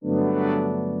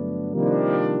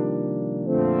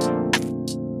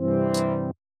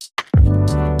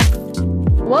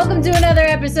Welcome to another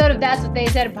episode of That's What They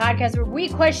Said, a podcast where we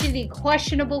question the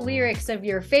questionable lyrics of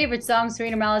your favorite songs.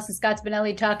 Serena Morales and Scott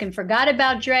Spinelli talking Forgot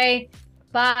About Dre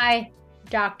by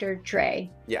Dr.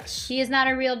 Dre. Yes. He is not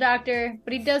a real doctor,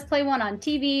 but he does play one on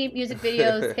TV, music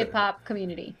videos, hip-hop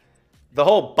community. The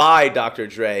whole by Dr.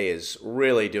 Dre is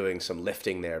really doing some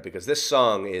lifting there because this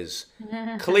song is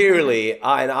clearly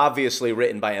and obviously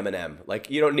written by Eminem. Like,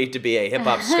 you don't need to be a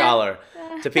hip-hop scholar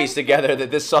to piece together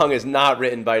that this song is not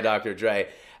written by Dr. Dre,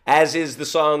 as is the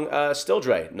song Still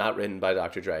Dre, not written by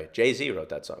Dr. Dre. Jay-Z wrote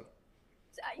that song.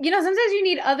 You know, sometimes you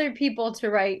need other people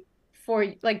to write for,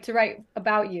 like, to write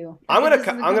about you. I'm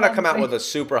gonna come out with a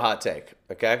super hot take,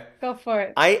 okay? Go for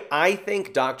it. I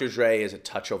think Dr. Dre is a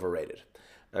touch overrated.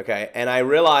 Okay, and I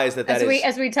realize that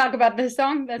as we talk about this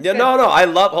song. That's yeah, good.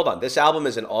 no. Hold on. This album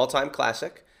is an all-time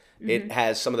classic. Mm-hmm. It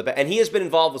has some of the and he has been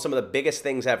involved with some of the biggest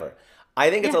things ever. I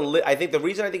think I think the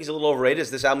reason I think he's a little overrated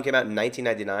is this album came out in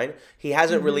 1999. He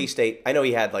hasn't released I know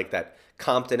he had like that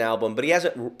Compton album, but he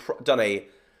hasn't done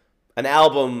an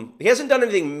album. He hasn't done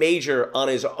anything major on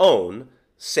his own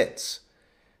since.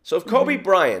 So if Kobe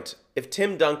Bryant, if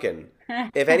Tim Duncan,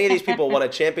 if any of these people won a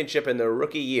championship in their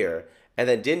rookie year and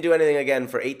then didn't do anything again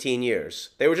for 18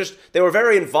 years. They were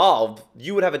very involved.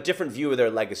 You would have a different view of their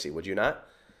legacy, would you not?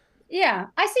 Yeah.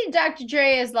 I see Dr.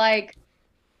 Dre as like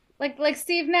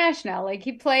Steve Nash now. Like,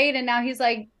 he played and now he's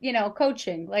like, you know,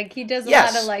 coaching. Like, he does a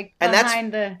lot of like and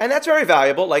that's very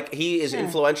valuable. Like, he is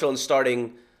influential in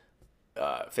starting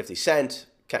 50 Cent,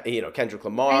 you know, Kendrick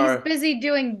Lamar. And he's busy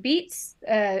doing beats,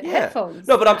 headphones.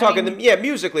 No, but I'm talking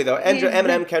musically though.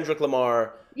 Eminem, Kendrick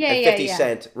Lamar, and 50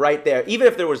 Cent right there. Even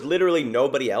if there was literally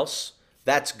nobody else,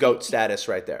 that's GOAT status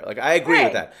right there. Like, I agree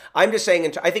with that. I'm just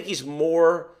saying, I think he's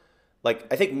more,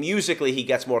 like, I think musically he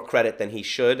gets more credit than he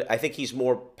should. I think he's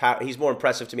more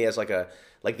impressive to me as like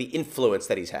the influence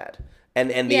that he's had and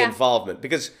the involvement.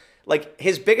 Because like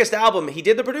his biggest album, he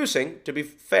did the producing, to be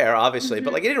fair, obviously,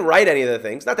 but like he didn't write any of the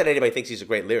things. Not that anybody thinks he's a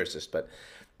great lyricist, but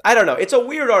I don't know. It's a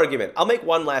weird argument. I'll make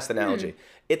one last analogy.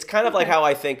 It's kind of like how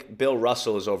I think Bill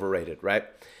Russell is overrated, right?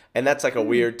 And that's like a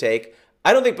weird take.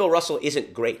 I don't think Bill Russell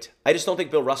isn't great. I just don't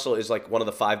think Bill Russell is like one of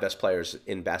the 5 best players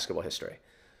in basketball history.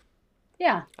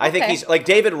 Yeah. I think he's like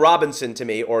David Robinson to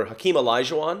me or Hakeem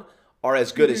Olajuwon are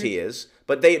as good as he is,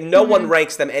 but no one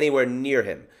ranks them anywhere near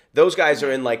him. Those guys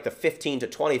are in like the 15 to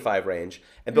 25 range,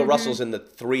 and Bill Russell's in the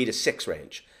 3 to 6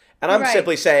 range. And I'm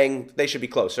simply saying they should be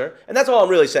closer. And that's all I'm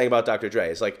really saying about Dr. Dre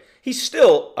is like he's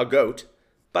still a GOAT,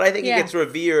 but I think he gets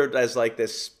revered as like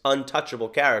this untouchable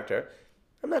character.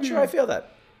 I'm not sure I feel that.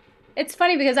 It's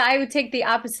funny because I would take the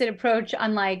opposite approach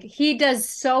on like he does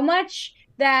so much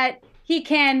that he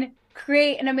can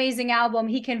create an amazing album.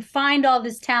 He can find all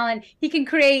this talent. He can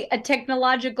create a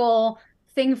technological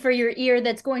thing for your ear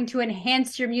that's going to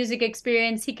enhance your music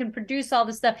experience. He can produce all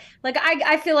this stuff. Like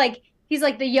I feel like he's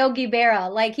like the Yogi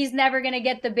Berra. Like, he's never going to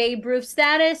get the Babe Ruth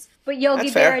status, but Yogi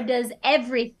Berra does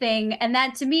everything. And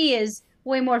that to me is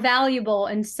way more valuable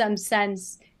in some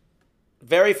sense.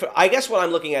 I guess what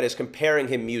I'm looking at is comparing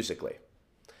him musically,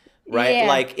 right? Yeah.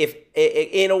 Like if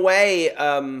in a way,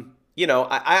 you know,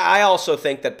 I also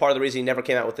think that part of the reason he never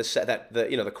came out with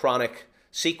the Chronic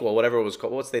sequel, whatever it was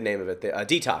called, what's the name of it?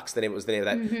 Detox. The name of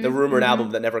that, the rumored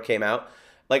album that never came out.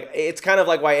 Like, it's kind of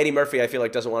like why Eddie Murphy, I feel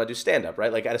like, doesn't want to do stand-up,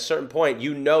 right? Like, at a certain point,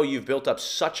 you know you've built up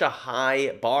such a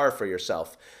high bar for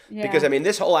yourself. Yeah. Because, I mean,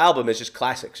 this whole album is just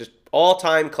classics, just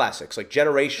all-time classics, like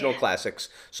generational classics,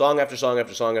 song after song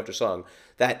after song after song.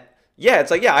 That,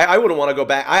 it's like, I wouldn't want to go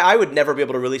back. I would never be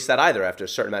able to release that either after a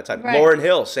certain amount of time. Right. Lauryn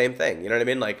Hill, same thing. You know what I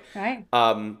mean? Like,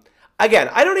 again,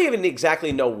 I don't even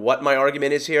exactly know what my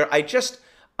argument is here.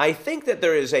 I think that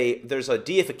there's a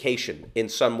deification in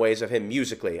some ways of him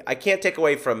musically. I can't take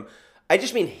away from, I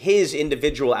just mean his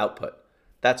individual output.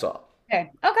 That's all.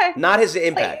 Okay. Not his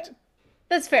impact.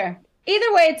 That's fair.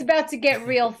 Either way, it's about to get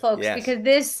real, folks, because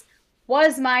this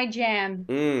was my jam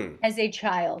as a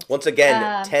child. Once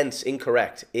again, tense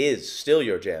incorrect is still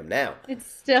your jam now. It's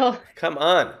still. Come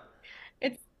on.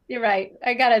 You're right.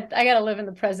 I gotta live in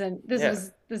the present.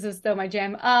 This is still my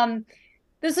jam.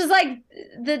 This was like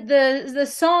the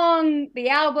song, the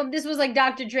album. This was like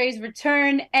Dr. Dre's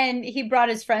return, and he brought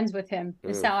his friends with him.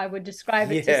 Is how I would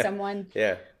describe it to someone.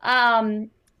 Yeah.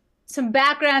 Some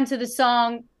background to the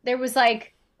song. There was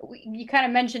like, you kind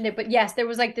of mentioned it, but yes, there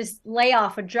was like this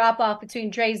a drop off between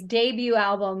Dre's debut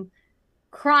album,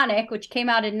 Chronic, which came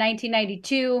out in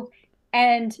 1992,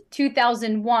 and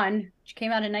 2001.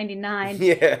 Came out in 99.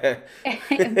 Yeah.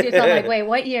 I'm like, wait,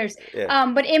 what years? Yeah.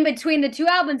 But in between the two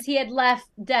albums, he had left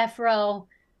Death Row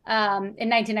in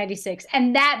 1996.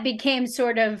 And that became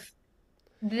sort of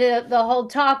the whole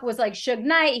talk was like Suge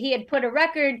Knight. He had put a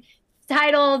record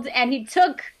titled, and he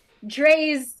took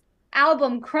Dre's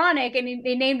album Chronic, and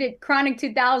they named it Chronic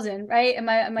 2000, right? Am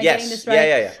I getting this right?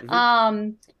 Yeah.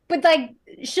 Mm-hmm. But like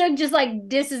Suge just like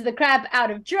disses the crap out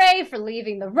of Dre for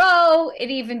leaving the row. It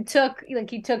even took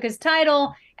he took his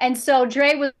title, and so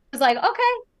Dre was like,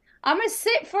 okay, I'm gonna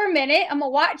sit for a minute. I'm gonna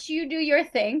watch you do your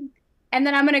thing, and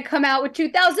then I'm gonna come out with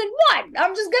 2001.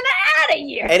 I'm just gonna add a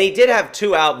year. And he did have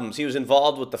 2 albums. He was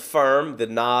involved with The Firm, the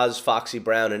Nas, Foxy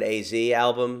Brown, and AZ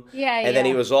album. And then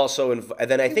he was also and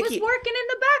then I think he was working in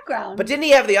the background. But didn't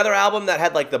he have the other album that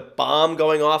had like the bomb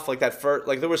going off, like that first?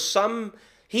 Like there was some.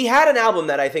 He had an album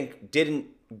that I think didn't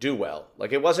do well.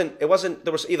 Like it wasn't. There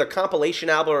was either compilation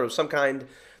album or some kind.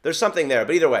 There's something there,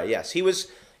 but either way, yes, he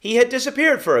had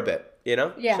disappeared for a bit.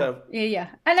 Yeah. So. Yeah.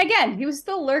 And again, he was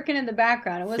still lurking in the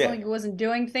background. It wasn't like he wasn't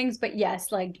doing things, but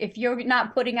yes, like if you're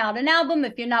not putting out an album,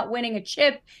 if you're not winning a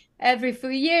chip every few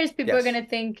years, people are gonna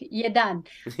think you're done.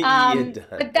 You're done.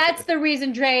 But that's the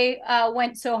reason Dre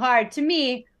went so hard to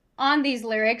me on these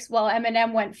lyrics, while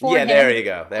Eminem went for him. Yeah, there you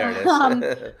go. There it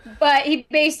is. But he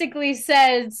basically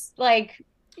says, like,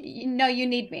 no, you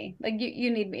need me. Like, you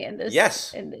need me in this.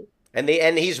 Yes. And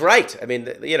he's right. I mean,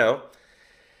 we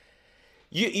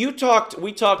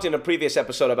talked in a previous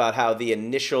episode about how the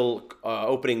initial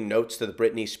opening notes to the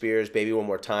Britney Spears "Baby One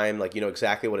More Time," like you know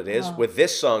exactly what it is. Oh. With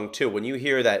this song too, when you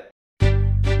hear that.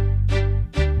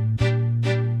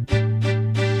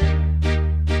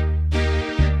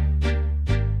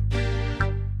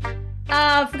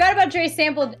 Forgot About Dre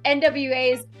sampled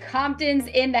NWA's "Compton's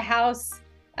in the House."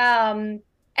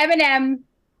 Eminem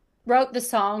wrote the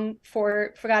song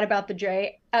for Forgot About the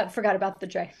Dre. Forgot About the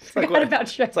Dre. Forgot about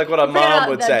Dre. It's like what a mom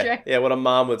would say. Dre. Yeah, what a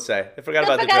mom would say. I forgot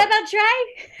about the Dre. Forgot about Dre?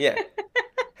 Yeah.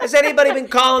 Has anybody been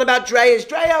calling about Dre? Is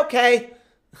Dre okay?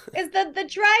 Is the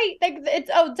Dre, like, it's,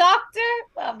 doctor?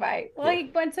 All right. Well, he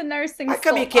went to nursing school. How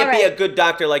come you can't be a good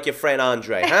doctor like your friend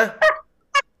Andre, huh?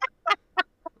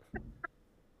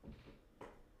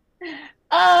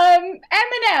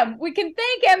 Eminem. We can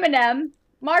thank Eminem,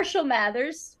 Marshall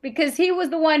Mathers, because he was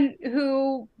the one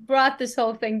who brought this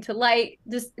whole thing to light,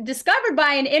 discovered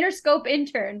by an Interscope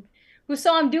intern who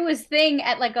saw him do his thing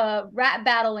at like a rap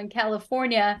battle in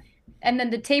California, and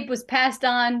then the tape was passed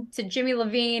on to Jimmy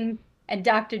Levine and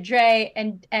Dr. Dre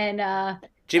and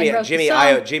Jimmy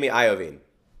Iovine.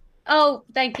 Oh,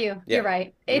 thank you. Yeah. You're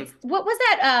right. It's what was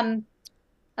that?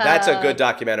 That's a good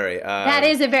documentary. That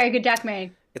is a very good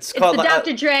documentary. It's called the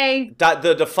Dr. Dre.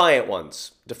 The Defiant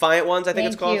Ones. Defiant Ones, I think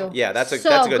it's called. You. Yeah, that's a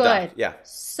good doc. Yeah.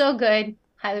 So good.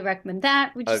 Highly recommend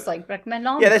that. We just recommend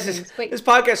all things. This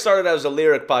podcast started out as a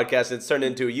lyric podcast. It's turned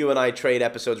into you and I trade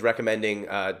episodes recommending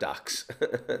docs.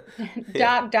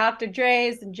 Dr.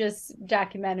 Dre's and just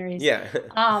documentaries. Yeah.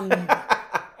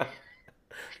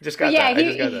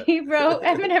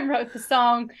 Eminem wrote the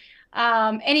song.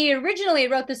 And he originally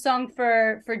wrote the song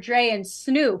for Dre and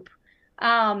Snoop.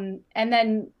 And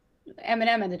then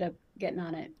Eminem ended up getting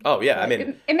on it. Oh yeah, but I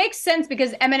mean it makes sense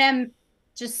because Eminem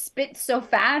just spits so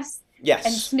fast. Yes.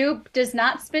 And Snoop does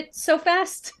not spit so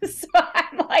fast. So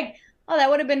I'm like, oh, that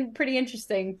would have been pretty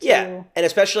interesting too. Yeah. And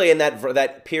especially in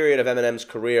that period of Eminem's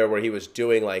career where he was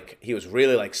doing he was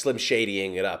really like Slim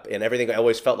Shadying it up, and everything I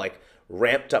always felt like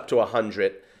ramped up to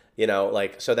 100.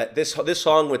 So that this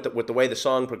song with the way the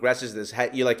song progresses,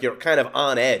 you're kind of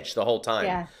on edge the whole time.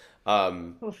 Yeah.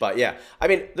 But yeah, I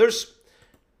mean, there's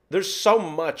so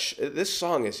much. This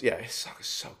song is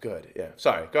so good. Yeah.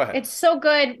 Sorry, go ahead. It's so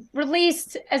good.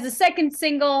 Released as the second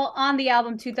single on the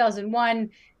album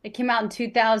 2001. It came out in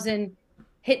 2000.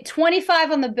 Hit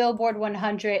 25 on the Billboard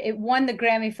 100. It won the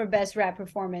Grammy for Best Rap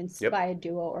Performance by a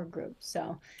duo or group.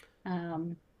 So,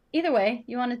 either way,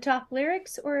 you want to talk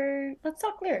lyrics or let's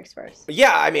talk lyrics first?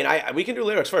 Yeah, I mean, we can do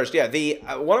lyrics first. Yeah,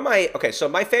 so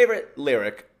my favorite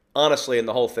lyric, honestly, in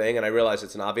the whole thing, and I realize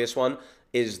it's an obvious one,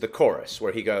 is the chorus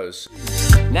where he goes,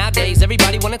 "Nowadays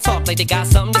everybody wanna talk like they got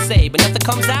something to say, but nothing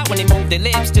comes out when they move their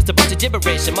lips, just a bunch of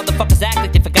gibberish, and motherfuckers act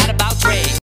like they forgot about Dre."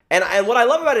 And what I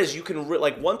love about it is you can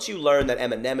once you learn that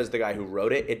Eminem is the guy who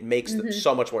wrote it, it makes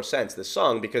so much more sense, this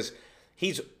song, because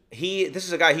this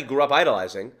is a guy he grew up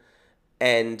idolizing,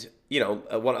 and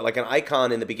like an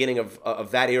icon in the beginning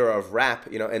of that era of rap,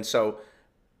 and so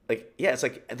it's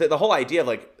like the whole idea of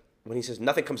when he says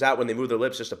nothing comes out when they move their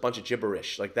lips, just a bunch of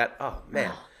gibberish like that. Oh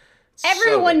man,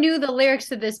 everyone knew the lyrics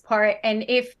to this part, and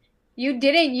if you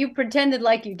didn't, you pretended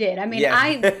like you did. I mean,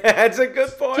 that's a good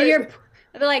point.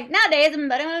 They're like, nowadays,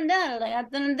 but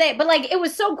it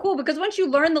was so cool because once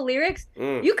you learn the lyrics,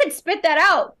 you could spit that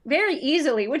out very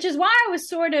easily, which is why I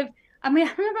was I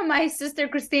remember my sister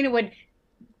Christina would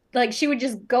like she would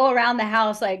just go around the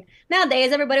house like,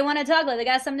 nowadays everybody want to talk, like they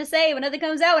got something to say when nothing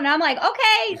comes out, and I'm like,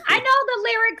 okay, I know the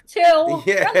lyric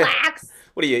too, Yeah. relax.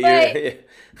 What are you? But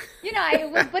you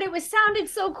it was sounded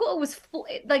so cool. It was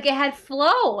like it had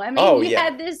flow. I mean, Oh, you yeah.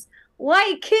 had this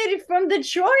white kid from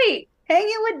Detroit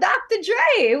hanging with Dr.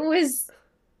 Dre. It was,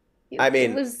 I it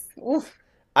mean, was. Oof.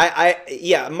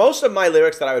 yeah, most of my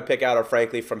lyrics that I would pick out are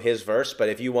frankly from his verse, but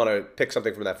if you want to pick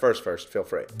something from that first verse, feel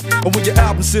free. And when your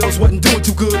album sales wasn't doing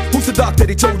too good, who's the doc that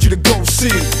he told you to go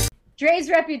see? Dre's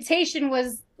reputation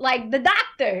was like the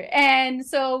doctor, and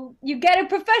so you get a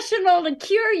professional to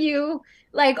cure you.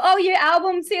 Like, oh, your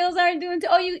album sales aren't doing.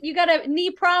 Oh, you got a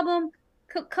knee problem.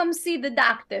 Come see the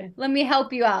doctor. Let me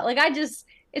help you out. Like,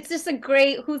 it's just a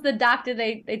great. Who's the doctor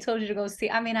they told you to go see?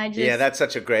 I mean, Yeah, that's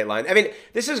such a great line. I mean,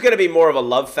 this is going to be more of a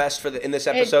love fest in this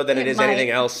episode than it is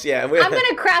anything else. Yeah, I'm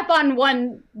gonna crap on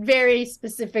one very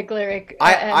specific lyric.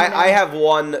 I have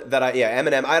one that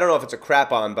Eminem. I don't know if it's a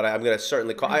crap on, but I'm gonna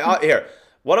certainly call. Here,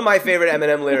 one of my favorite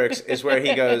Eminem lyrics is where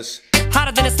he goes,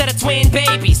 hotter than a set of twin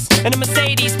babies. And a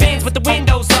Mercedes Benz with the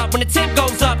windows up when the tip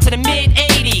goes up to the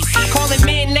mid-80s. Calling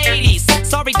men ladies.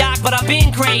 Sorry, Doc, but I've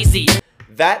been crazy.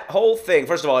 That whole thing,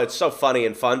 first of all, it's so funny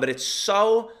and fun, but it's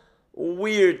so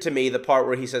weird to me, the part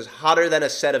where he says, hotter than a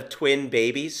set of twin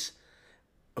babies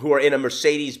who are in a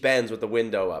Mercedes Benz with the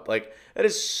window up. Like, that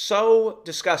is so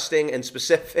disgusting and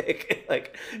specific.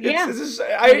 Like,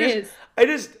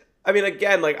 I mean,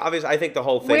 again, like, obviously, I think the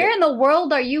whole thing. Where in the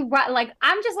world are you? Like,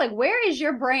 I'm just like, where is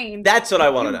your brain? That's what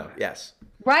I want to know. Yes.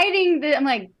 I'm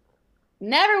like,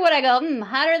 never would I go,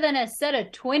 hotter than a set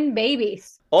of twin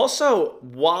babies. Also,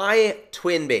 why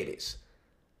twin babies?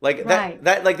 Like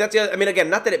that's the other, I mean, again,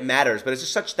 not that it matters, but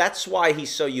it's just that's why he's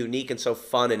so unique and so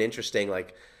fun and interesting.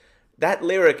 Like, that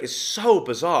lyric is so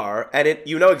bizarre, and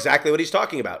you know exactly what he's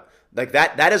talking about. Like,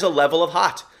 that is a level of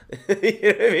hot. You know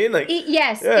what I mean? Like,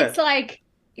 yes, yeah. It's like,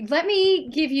 let me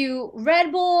give you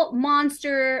Red Bull,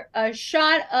 Monster, a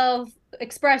shot of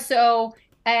espresso,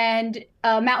 and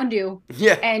Mountain Dew.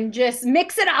 Yeah. And just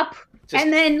mix it up.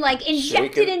 And then, like,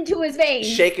 inject it into his veins.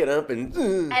 Shake it up and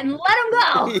let him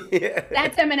go. Yeah.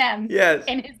 That's Eminem. Yes.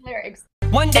 In his lyrics.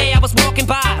 One day I was walking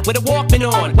by with a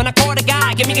Walkman on when I caught a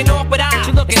guy, give me an awkward eye.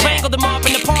 You looking strangled him off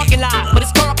in the parking lot with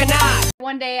his corking eye.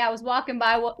 One day I was walking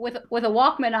by with a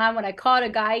Walkman on when I caught a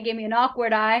guy, he gave me an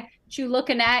awkward eye, you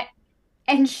looking at,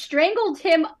 and strangled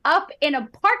him up in a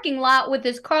parking lot with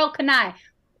his Carl Kanai.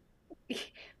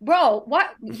 Bro,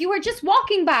 what? You were just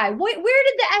walking by. Where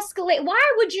did the escalate? Why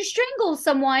would you strangle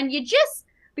someone?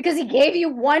 Because he gave you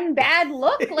one bad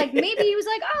look? Like, maybe he was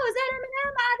like, oh, is that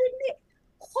Eminem? I didn't.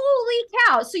 Holy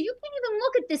cow. So you can't even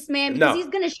look at this man because he's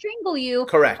going to strangle you.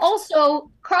 Correct. Also,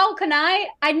 Carl Kanai,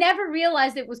 I never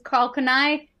realized it was Carl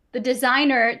Kanai, the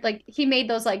designer. Like, he made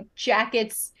those, like,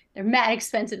 jackets. They're mad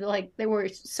expensive. Like, they were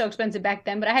so expensive back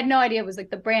then, but I had no idea it was like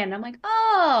the brand. I'm like,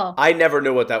 oh. I never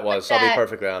knew what that was. I'll be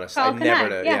perfectly honest. I never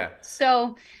knew. Yeah.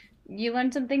 So you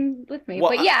learned something with me.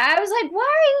 Well, but yeah, I was like, why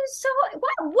are you so?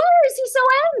 Why is he so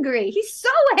angry? He's so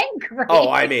angry. Oh,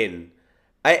 I mean,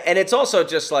 and it's also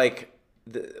just like,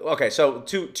 okay. So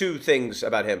two things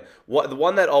about him. The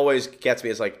one that always gets me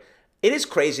is like, it is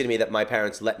crazy to me that my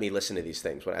parents let me listen to these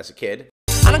things when as a kid.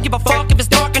 I don't give a fuck if it's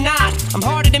dark or not. I'm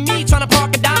harder than me trying to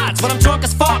park a Dodge when I'm drunk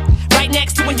as fuck. Right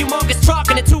next to a humongous truck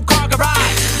in a 2-car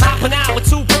garage. Hopping out with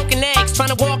 2 broken legs trying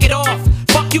to walk it off.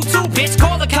 Fuck you too, bitch,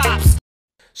 call the cops.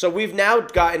 So we've now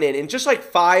gotten in just like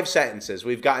 5 sentences,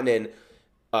 we've gotten in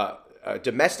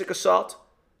domestic assault,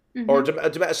 or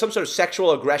some sort of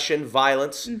sexual aggression,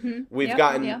 violence. We've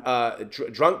gotten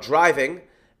drunk driving,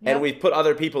 and we've put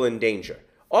other people in danger.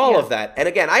 All of that. And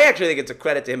again, I actually think it's a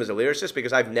credit to him as a lyricist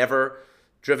because I've never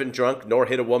driven drunk nor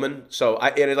hit a woman. So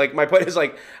my point is,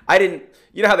 like, I didn't,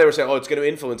 you know how they were saying, oh, it's going to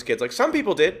influence kids. Like, some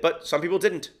people did, but some people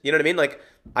didn't. You know what I mean? Like,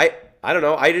 I don't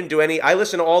know. I didn't do any, I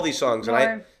listened to all these songs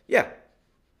and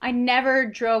I never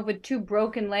drove with 2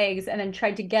 broken legs and then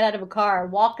tried to get out of a car,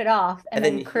 walk it off, and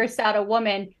then curse out a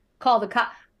woman, call the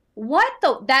cop. What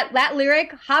that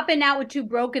lyric, hopping out with 2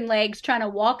 broken legs, trying to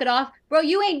walk it off, bro,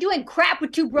 you ain't doing crap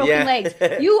with 2 broken legs.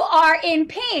 You are in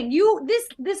pain.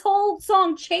 This whole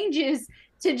song changes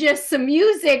to just some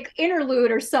music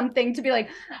interlude or something to be like,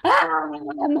 my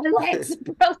legs,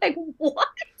 bro, like, what?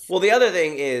 Well, the other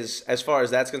thing is, as far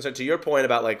as that's concerned, to your point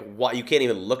about, like, what, you can't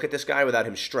even look at this guy without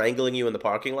him strangling you in the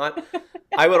parking lot.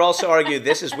 I would also argue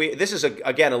this is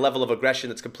again a level of aggression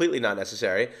that's completely not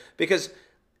necessary, because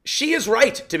she is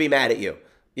right to be mad at you.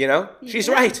 You know, she's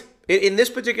right. In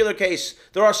this particular case,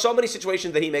 there are so many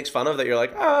situations that he makes fun of that you're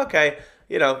like, oh, okay.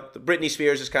 You know, Britney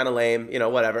Spears is kind of lame, you know,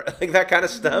 whatever. Like, that kind of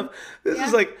stuff. This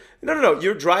is like, no.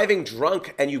 You're driving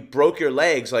drunk and you broke your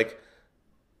legs. Like,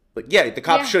 But yeah, the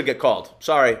cops should get called.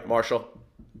 Sorry, Marshall.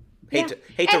 Hate to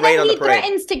and rain then on the he parade.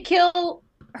 threatens to kill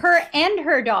her and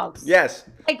her dogs. Yes.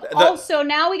 Like, also,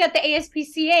 now we got the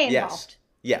ASPCA involved.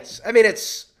 Yes. I mean,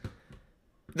 it's...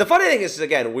 The funny thing is,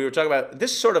 again, we were talking about...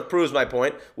 This sort of proves my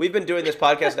point. We've been doing this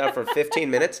podcast now for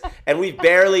 15 minutes, and we've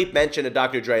barely mentioned a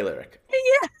Dr. Dre lyric.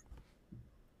 Yeah.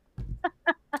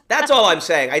 That's all I'm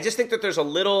saying. I just think that there's a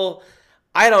little...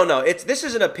 I don't know. This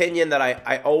is an opinion that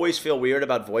I always feel weird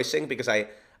about voicing because I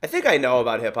think I know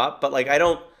about hip-hop, but, like, I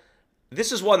don't...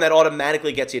 This is one that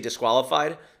automatically gets you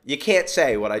disqualified. You can't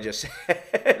say what I just said.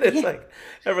 It's like,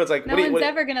 everyone's like, no one's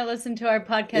ever going to listen to our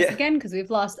podcast again because we've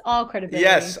lost all credibility.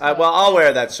 Yes. Well, I'll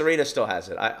wear that. Serena still has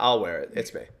it. I'll wear it.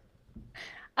 It's me.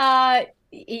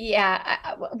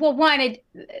 Yeah. Well, one,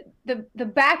 the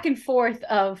back and forth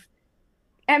of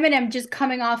Eminem just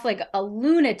coming off like a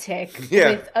lunatic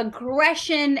with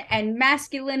aggression and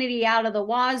masculinity out of the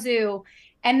wazoo.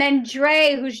 And then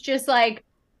Dre, who's just like,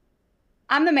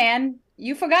 I'm the man.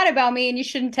 You forgot about me and you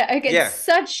shouldn't it's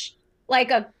such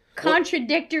like a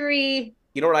contradictory.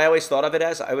 You know what I always thought of it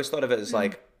as? I always thought of it as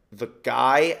like the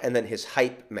guy and then his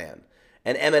hype man.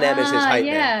 And Eminem is his hype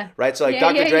man. Right? So like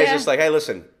Dr. Dre's just like, hey,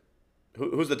 listen,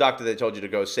 who's the doctor that told you to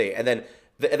go see? And then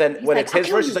when like, it's his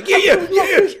verse, he's like, yeah.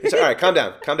 He's like, all right, calm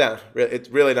down. It's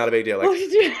really not a big deal.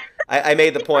 Like, I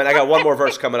made the point. I got one more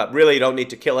verse coming up. Really, you don't need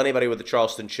to kill anybody with the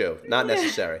Charleston chew. Not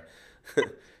necessary.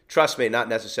 Trust me, not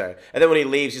necessary. And then when he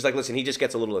leaves, he's like, listen, he just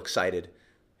gets a little excited.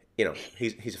 You know,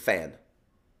 he's a fan.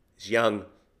 He's young.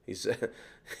 He's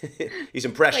he's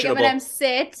impressionable. Like, Eminem,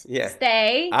 sit,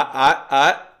 stay.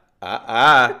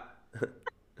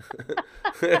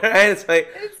 It's like,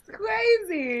 it's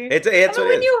crazy. It's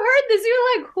when you heard this,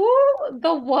 you're like, who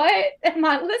the what am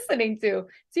I listening to?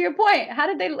 To your point, how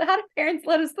did parents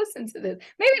let us listen to this?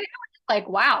 Maybe they were like,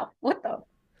 wow, what the.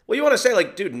 Well, you want to say,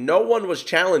 like, dude, no one was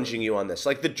challenging you on this.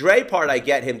 Like, the Dre part, I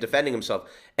get him defending himself.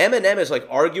 Eminem is, like,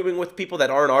 arguing with people that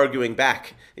aren't arguing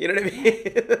back. You know what I mean?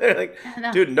 They're like,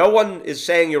 dude, no one is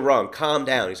saying you're wrong. Calm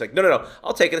down. He's like, no.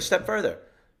 I'll take it a step further.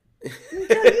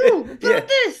 Tell you about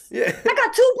this. Yeah. I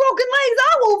got 2 broken legs.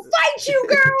 I will fight you,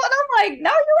 girl. And I'm like,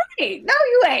 no, you ain't. No,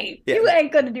 you ain't. Yeah. You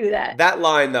ain't going to do that. That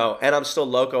line, though, and I'm still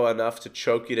loco enough to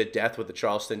choke you to death with the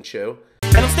Charleston chew.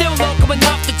 And I'm still loco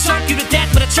enough to choke you to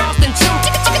death with a Charleston chew.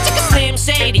 Slim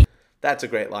Shady. That's a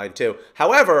great line, too.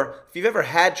 However, if you've ever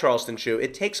had Charleston chew,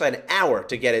 it takes an hour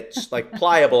to get it, like,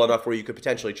 pliable enough where you could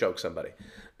potentially choke somebody.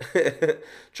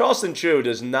 Charleston chew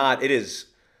does not, it is...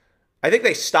 I think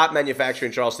they stopped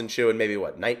manufacturing Charleston chew in maybe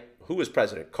who was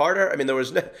president? Carter? I mean, there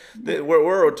was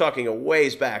we're talking a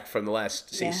ways back from the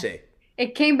last CC. Yeah.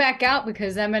 It came back out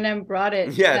because Eminem brought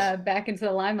it back into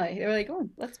the limelight. They were like, "Oh,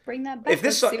 let's bring that back." If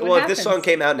this song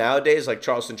came out nowadays, like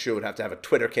Charleston chew would have to have a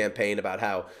Twitter campaign about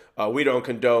how we don't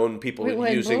condone people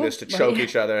using this to choke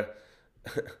each other.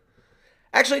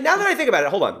 Actually, now that I think about it,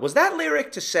 hold on. Was that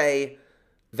lyric to say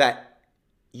that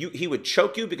he would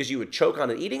choke you because you would choke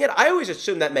on it eating it? I always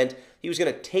assumed that meant he was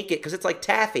going to take it because it's like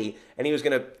taffy and he was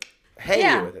going to hang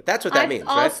you with it. That's what that means,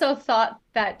 right? I also thought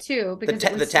that too. Because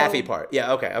the taffy part.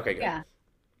 Yeah, okay, good. Yeah,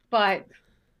 but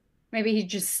maybe he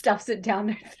just stuffs it down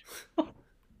there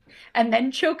and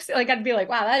then chokes. Like, I'd be like,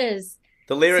 wow, that is...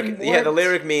 The lyric, the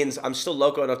lyric means, I'm still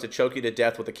loco enough to choke you to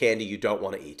death with a candy you don't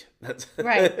want to eat.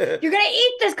 Right. You're going to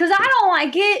eat this because I don't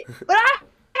like it, but I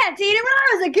had to eat it when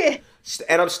I was a kid.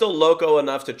 And I'm still loco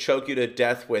enough to choke you to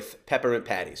death with peppermint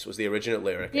patties was the original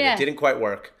lyric. Yeah. And it didn't quite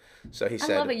work. So he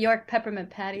said... I love a York peppermint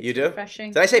patty. You do?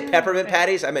 Refreshing. Did I say peppermint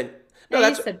patties? I meant... No,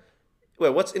 that's... Wait,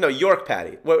 what's... No, York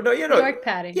patty. Well, no, York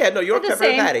patty. Yeah, no, York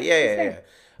peppermint patty. Yeah.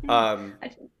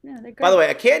 By the way,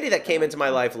 a candy that came into my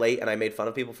life late and I made fun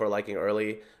of people for liking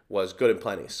early was Good and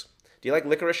Plenty's. Do you like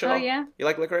licorice at all? Oh, yeah. You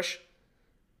like licorice?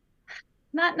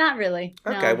 Not really.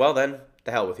 Okay, no. Well then,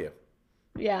 the hell with you.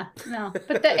 Yeah, no.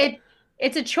 But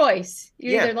it's a choice.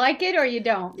 You either like it or you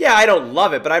don't. Yeah, I don't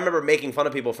love it, but I remember making fun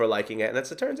of people for liking it, and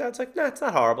it turns out it's like, no, it's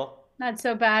not horrible. Not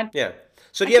so bad. Yeah.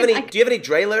 So do you have any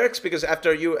Dre lyrics? Because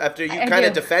after you kind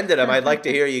of defended him, I'd like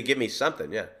to hear you give me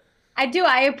something. Yeah. I do.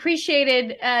 I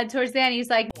appreciated towards the end. He's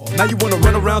like, now you want to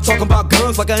run around talking about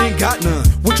guns like I ain't got none.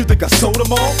 What you think I sold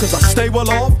them all? Cause I stay well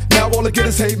off. Now all I get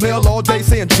is hate mail all day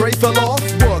saying Dre fell off.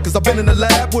 What? Cause I've been in the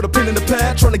lab with a pen in the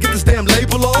pad trying to get this damn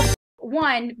label off.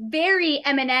 One, very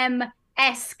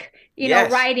Eminem-esque, you know,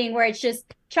 writing where it's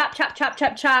just chop, chop, chop,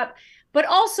 chop, chop. But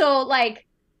also, like,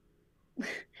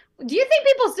 do you think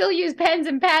people still use pens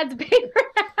and pads paper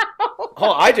now?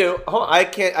 Oh, I do. Oh, I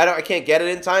can't get it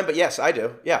in time, but yes, I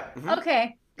do. Yeah. Mm-hmm.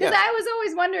 Okay. Because I was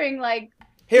always wondering, like,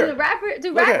 do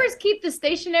rappers keep the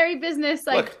stationery business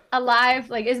alive?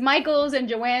 Like, is Michaels and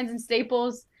Joann's and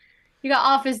Staples You got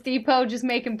Office Depot just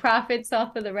making profits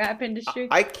off of the rap industry.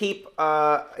 I keep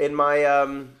in my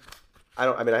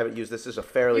I mean I haven't used this. This is a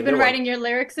fairly You've been new writing one. your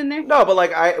lyrics in there? No, but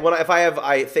like if I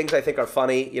have things I think are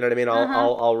funny, you know what I mean?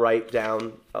 I'll write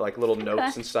down like little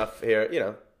notes and stuff here, you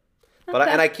know. But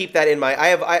and I keep that in my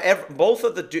I have both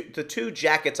of the two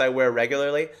jackets I wear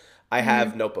regularly. I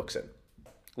have notebooks in.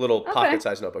 Little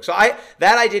pocket-sized notebooks. So I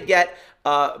did get.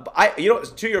 You know,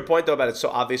 to your point though about it's so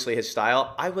obviously his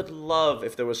style. I would love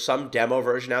if there was some demo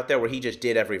version out there where he just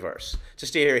did every verse,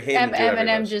 just to hear him do every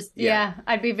Eminem verse. just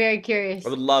I'd be very curious. I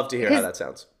would love to hear how that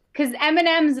sounds. Because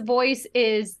Eminem's voice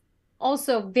is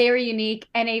also very unique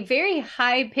and a very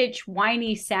high-pitched,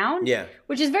 whiny sound. Yeah,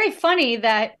 which is very funny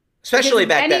that especially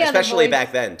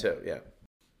back then too. Yeah.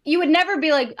 You would never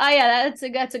be like, oh yeah, that's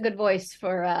a good voice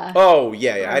for. Oh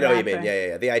yeah, I know what you mean. rapper.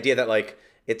 Yeah. The idea that like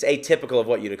it's atypical of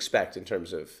what you'd expect in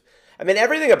terms of. I mean,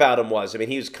 everything about him was. I mean,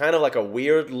 he was kind of like a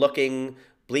weird-looking,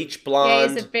 bleach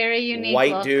blonde, he's a very unique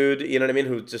white look. dude. You know what I mean?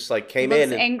 Who just like came Looks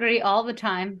in. And, angry all the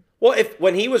time. well,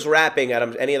 when he was rapping at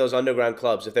any of those underground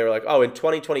clubs, if they were like, "Oh, in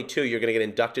 2022, you're going to get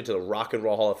inducted to the Rock and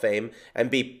Roll Hall of Fame and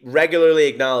be regularly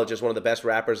acknowledged as one of the best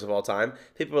rappers of all time,"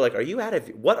 people were like, "Are you out of?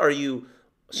 What are you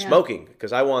smoking?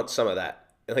 Because I want some of that."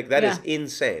 And like that is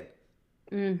insane.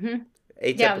 Mm-hmm.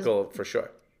 Atypical for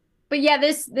sure. But yeah,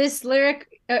 this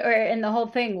lyric and the whole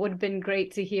thing would have been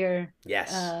great to hear.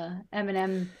 Yes.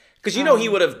 Eminem. Because you know he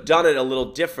would have done it a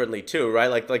little differently too, right?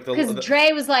 Like because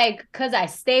Dre was like, "Cause I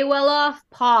stay well off."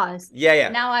 Pause. Yeah.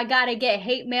 Now I gotta get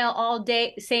hate mail all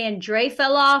day saying Dre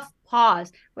fell off.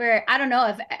 Pause. Where I don't know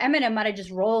if Eminem might have just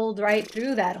rolled right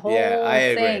through that whole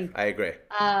thing. I agree.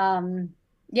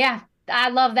 Yeah, I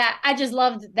love that. I just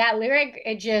loved that lyric.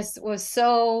 It just was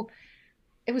so.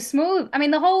 It was smooth. I mean,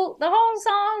 the whole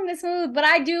song is smooth, but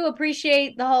I do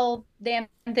appreciate the whole damn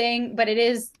thing. But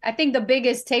I think the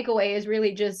biggest takeaway is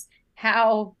really just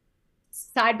how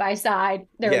side by side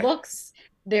their looks,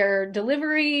 their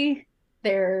delivery,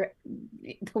 the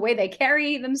way they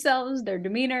carry themselves, their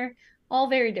demeanor, all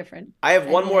very different. I have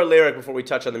one more lyric before we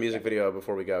touch on the music video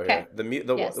before we go here.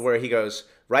 Where he goes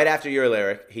right after your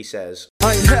lyric, he says,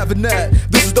 I ain't having that.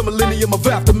 This is the millennium of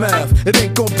aftermath. It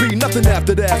ain't gonna be nothing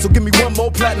after that. So give me one more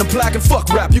platinum plaque and fuck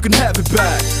rap. You can have it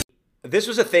back. This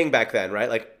was a thing back then, right?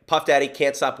 Like Puff Daddy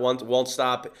can't stop, won't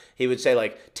stop. He would say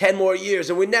like 10 more years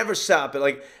and we never stop.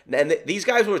 And these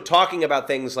guys were talking about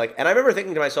things like, and I remember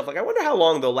thinking to myself, like, I wonder how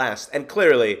long they'll last. And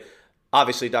clearly,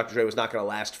 obviously, Dr. Dre was not going to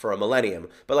last for a millennium,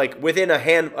 but like within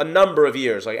a number of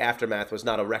years, like Aftermath was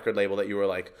not a record label that you were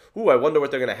like, ooh, I wonder what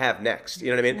they're going to have next.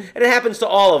 You know what I mean? And it happens to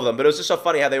all of them, but it was just so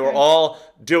funny how they were all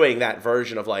doing that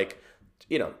version of like,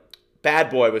 you know,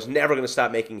 Bad Boy was never going to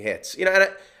stop making hits. You know, and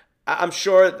I'm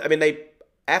sure. I mean,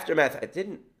 Aftermath.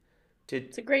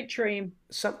 It's a great dream.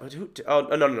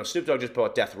 No. Snoop Dogg just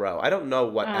bought Death Row. I don't know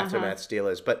what Aftermath's deal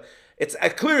is, but it's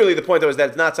clearly the point though is that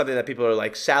it's not something that people are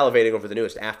like salivating over the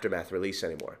newest Aftermath release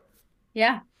anymore.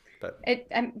 Yeah. But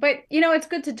you know, it's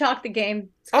good to talk the game.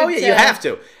 You have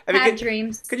to. I mean,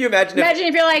 dreams. Could you imagine?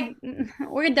 If you're like,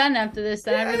 we're done after this,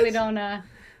 then I really don't.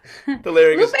 The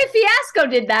lyric Lupe Fiasco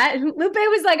did that. Lupe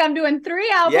was like, I'm doing 3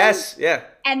 albums. Yes, yeah.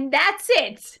 And that's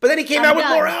it. But then he came out with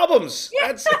more albums. Yeah.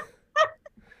 That's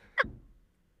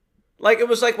like, it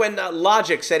was like when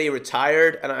Logic said he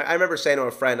retired, and I remember saying to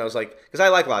a friend, I was like, because I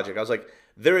like Logic, I was like,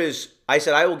 I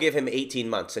said, I will give him 18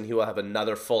 months and he will have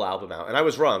another full album out. And I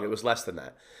was wrong. It was less than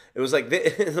that. It was like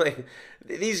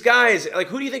these guys, like,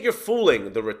 who do you think you're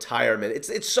fooling? The retirement.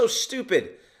 It's so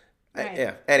stupid. Right.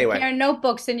 Yeah. Anyway. There are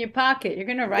notebooks in your pocket. You're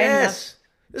going to write Yes.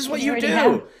 This is what you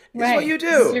do. This is what you do.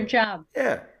 This is your job.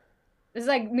 Yeah. It's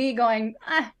like me going,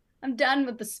 I'm done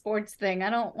with the sports thing. I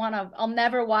don't want to, I'll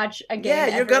never watch again.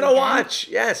 Yeah, you're going to watch.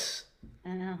 Yes. I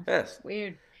know. Yes. It's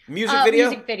weird. Music video?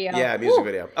 Music video. Yeah, music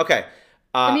video. Okay.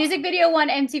 The music video won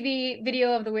MTV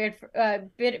Video of the Weird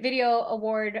Video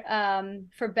Award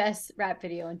for Best Rap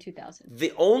Video in 2000.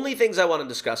 The only things I want to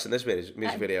discuss in this music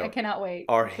video I cannot wait.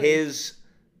 Are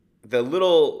the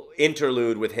little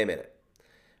interlude with him in it.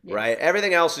 Yes. Right?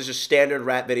 Everything else is just standard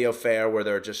rap video fare where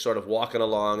they're just sort of walking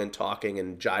along and talking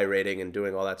and gyrating and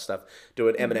doing all that stuff.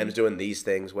 Eminem's doing these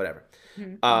things, whatever.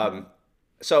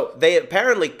 So they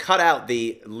apparently cut out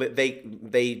they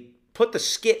put the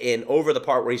skit in over the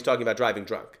part where he's talking about driving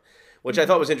drunk, which I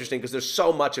thought was interesting because there's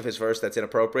so much of his verse that's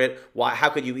inappropriate. How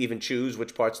could you even choose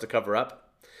which parts to cover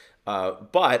up?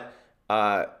 But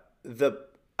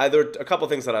there are a couple of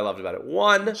things that I loved about it.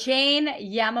 One, Jane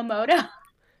Yamamoto.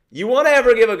 You want to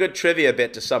ever give a good trivia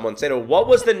bit to someone, say to them, what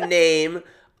was the name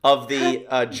of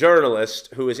the journalist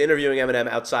who was interviewing Eminem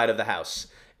outside of the house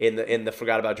in the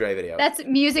Forgot About Dre video. That's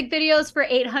music videos for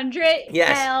 800.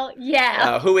 Yes. Hell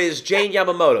yeah. Who is Jane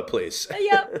Yamamoto, please?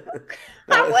 Yep.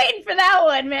 I'm waiting for that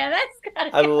one, man. That's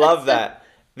gotta I be love awesome. that.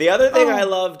 The other thing I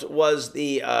loved was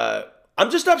the I'm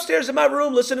just upstairs in my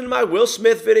room listening to my Will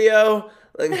Smith video.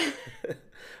 Like,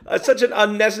 such an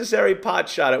unnecessary pot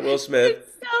shot at Will Smith.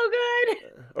 It's so good.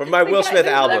 Or my Will Smith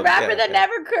album. The rapper that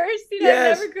never cursed. You know,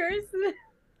 Yes. never cursed.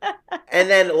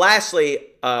 And then lastly,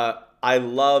 I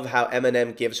love how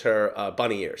Eminem gives her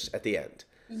bunny ears at the end.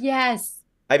 Yes.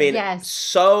 I mean, Yes.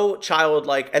 so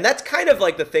childlike. And that's kind of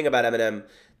like the thing about Eminem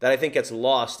that I think gets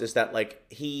lost is that like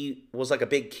he was like a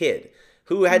big kid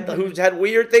who had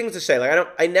weird things to say. Like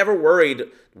I never worried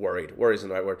isn't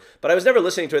the right word, but I was never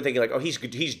listening to it thinking like, oh,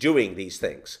 he's doing these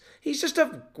things. He's just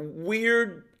a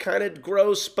weird, kind of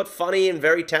gross but funny and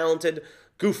very talented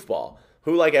goofball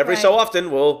who like every so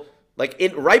often will like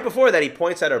right before that he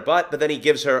points at her butt, but then he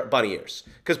gives her bunny ears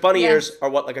because bunny ears are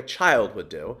what like a child would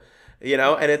do, you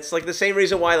know. And it's like the same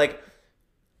reason why like,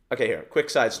 okay, here, quick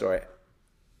side story.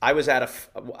 I was at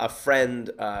a friend.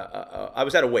 I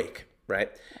was at a wake,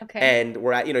 right? Okay. And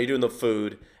we're at, you're doing the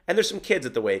food, and there's some kids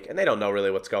at the wake, and they don't know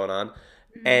really what's going on,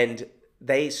 and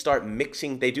they start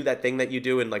mixing. They do that thing that you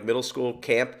do in like middle school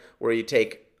camp, where you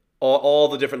take all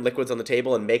the different liquids on the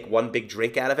table and make one big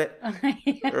drink out of it,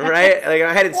 right? Like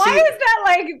I hadn't Why seen. is that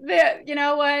like the? You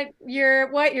know what?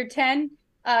 You're 10.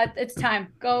 It's time.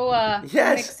 Go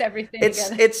mix everything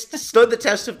together. It's stood the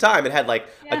test of time. It had like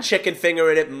a chicken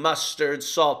finger in it, mustard,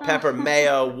 salt, pepper,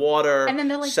 mayo, water, and then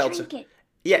they're like, seltzer. drink it.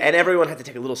 Yeah, and everyone had to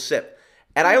take a little sip.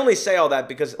 And I only say all that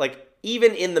because like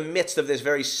even in the midst of this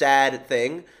very sad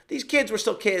thing, these kids were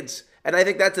still kids. And I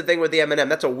think that's the thing with the Eminem.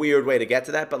 That's a weird way to get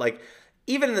to that, but like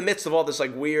even in the midst of all this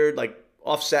like weird, like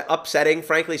upsetting,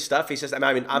 frankly, stuff, he says, I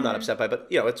mean, I'm not upset by it, but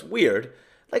it's weird.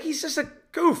 Like he's just a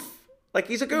goof. Like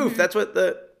he's a goof. That's what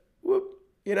I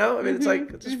mean, it's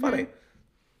like, it's just funny.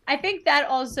 I think that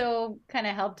also kind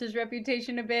of helped his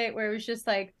reputation a bit, where it was just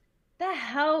like, the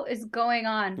hell is going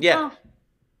on? Yeah. Oh,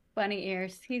 bunny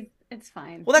ears. It's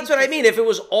fine. Well, that's what I mean. If it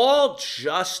was all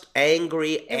just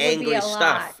angry stuff.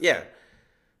 lot. Yeah.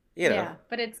 Yeah,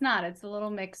 but it's not. It's a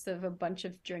little mix of a bunch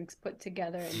of drinks put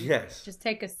together. And just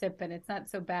take a sip and it's not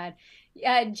so bad.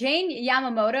 Jane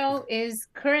Yamamoto is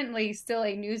currently still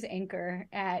a news anchor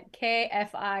at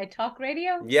KFI Talk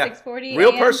Radio. Yeah. 640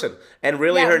 real AM. person. And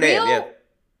really her name.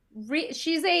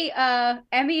 She's a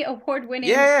Emmy award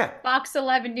winning Fox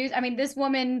 11 News. I mean, this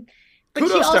woman. But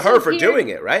kudos to her for doing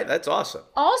it, right? That's awesome.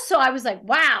 Also, I was like,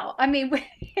 wow. I mean,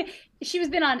 she's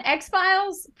been on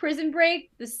X-Files, Prison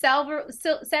Break, the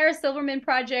Sarah Silverman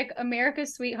Project,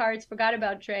 America's Sweethearts, Forgot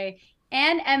About Dre,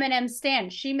 and Eminem Stan.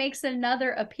 She makes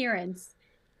another appearance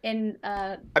in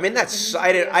I mean, that's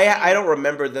I don't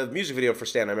remember the music video for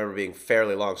Stan. I remember being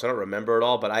fairly long, so I don't remember it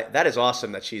all, but that is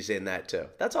awesome that she's in that too.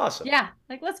 That's awesome. Yeah,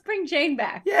 like let's bring Jane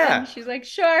back. Yeah. And she's like,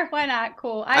 sure, why not?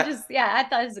 Cool. I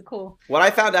thought it was cool. When I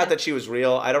found out that she was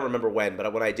real, I don't remember when,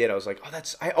 but when I did, I was like,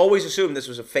 I always assumed this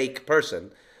was a fake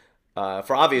person.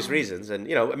 For obvious reasons, and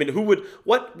I mean,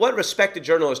 what respected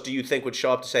journalist do you think would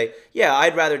show up to say, yeah,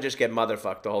 I'd rather just get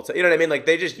motherfucked the whole time? You know what I mean? Like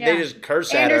they just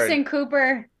curse at her. Anderson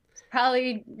Cooper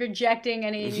probably rejecting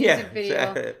any music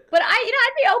video, but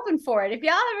I'd be open for it if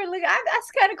y'all ever like.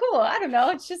 That's kind of cool. I don't know.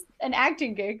 It's just an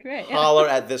acting gig, right? Holler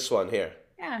at this one here.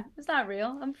 Yeah, it's not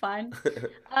real. I'm fine.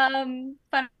 Final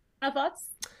thoughts?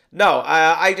 No,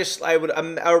 I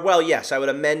would yes, I would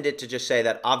amend it to just say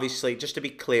that obviously, just to be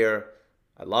clear.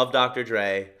 I love Dr.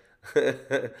 Dre.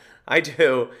 I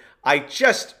do.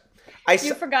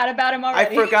 You forgot about him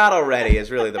already. I forgot already is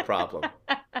really the problem.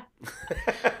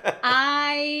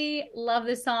 I love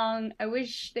this song. I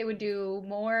wish they would do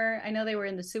more. I know they were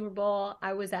in the Super Bowl.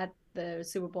 I was at the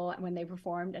Super Bowl when they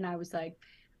performed, and I was like,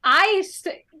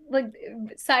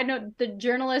 side note, the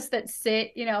journalists that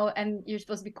sit, and you're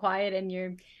supposed to be quiet,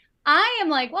 and I am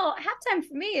like, well, halftime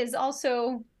for me is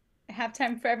also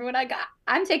halftime for everyone.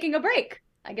 I'm taking a break.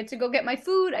 I get to go get my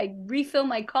food. I refill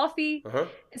my coffee.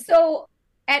 So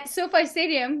at SoFi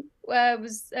Stadium,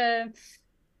 was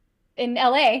in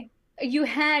LA, you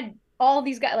had all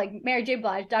these guys like Mary J.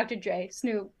 Blige, Dr. Dre,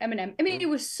 Snoop, Eminem. I mean, it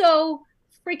was so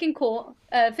freaking cool.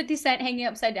 50 Cent hanging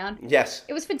upside down. Yes.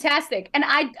 It was fantastic. And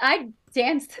I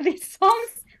danced to these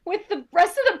songs with the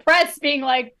rest of the press being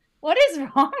like, what is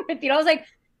wrong with you? I was like,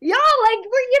 y'all, like,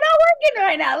 you're not working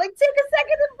right now. Like, take a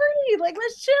second to breathe. Like,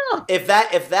 let's chill. If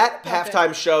that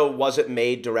halftime show wasn't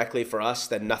made directly for us,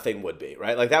 then nothing would be,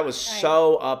 right? Like, that was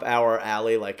so up our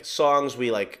alley. Like, songs we,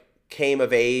 like, came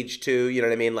of age to, you know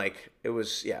what I mean? Like, it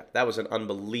was, that was an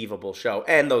unbelievable show.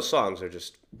 And those songs are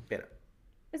just,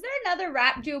 Is there another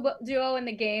rap duo in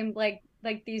the game? Like,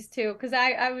 like these two, because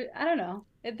I don't know,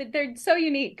 they're so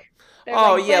unique. They're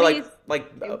Oh like yeah, buddies,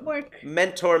 like they work.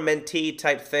 mentor mentee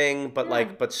type thing, but Yeah.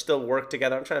 like but still work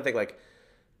together. I'm trying to think like,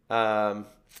 I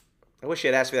wish you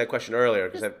had asked me that question earlier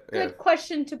because Just good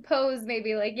question to pose.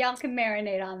 Maybe like y'all can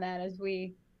marinate on that as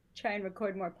we try and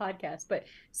record more podcasts. But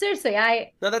seriously,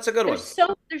 no, that's a good one.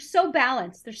 they're so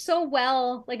balanced. They're so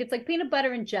well, like it's like peanut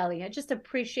butter and jelly. I just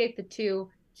appreciate the two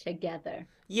together.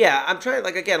 Yeah, I'm trying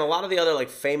like again a lot of the other like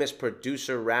famous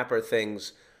producer rapper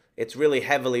things. It's really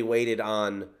heavily weighted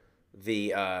on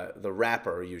the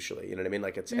rapper usually. You know what I mean?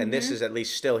 Like it's and this is at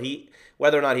least still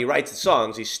whether or not he writes the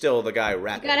songs, he's still the guy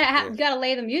rapping. You gotta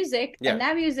lay the music, and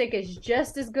that music is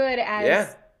just as good as.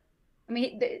 Yeah. I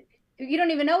mean, you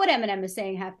don't even know what Eminem is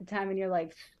saying half the time, and you're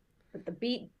like, but the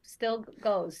beat still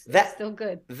goes. It's still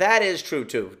good. That is true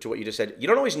too. To what you just said, you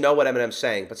don't always know what Eminem's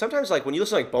saying, but sometimes like when you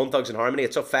listen to like Bone Thugs and Harmony,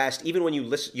 it's so fast. Even when you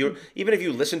listen, even if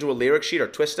you listen to a lyric sheet or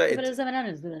Twista,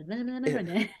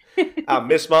 I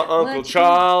miss my Uncle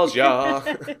Charles, y'all.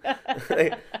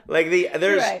 like you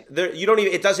don't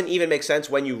even. It doesn't even make sense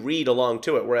when you read along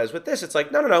to it. Whereas with this, it's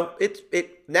like no.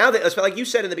 It now that like you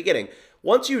said in the beginning.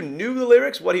 Once you knew the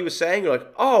lyrics, what he was saying, you're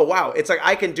like, oh, wow. It's like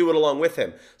I can do it along with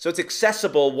him. So it's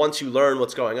accessible once you learn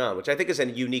what's going on, which I think is a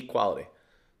unique quality.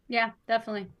 Yeah,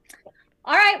 definitely.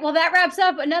 All right. Well, that wraps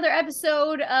up another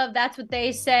episode of That's What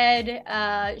They Said.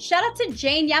 Shout out to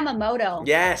Jane Yamamoto.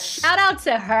 Yes. Shout out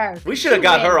to her. We should have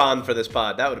got her on for this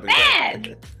pod. That would have been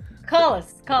great. Call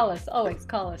us. Always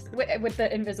call us with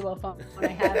the invisible phone I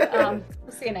have.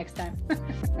 We'll see you next time.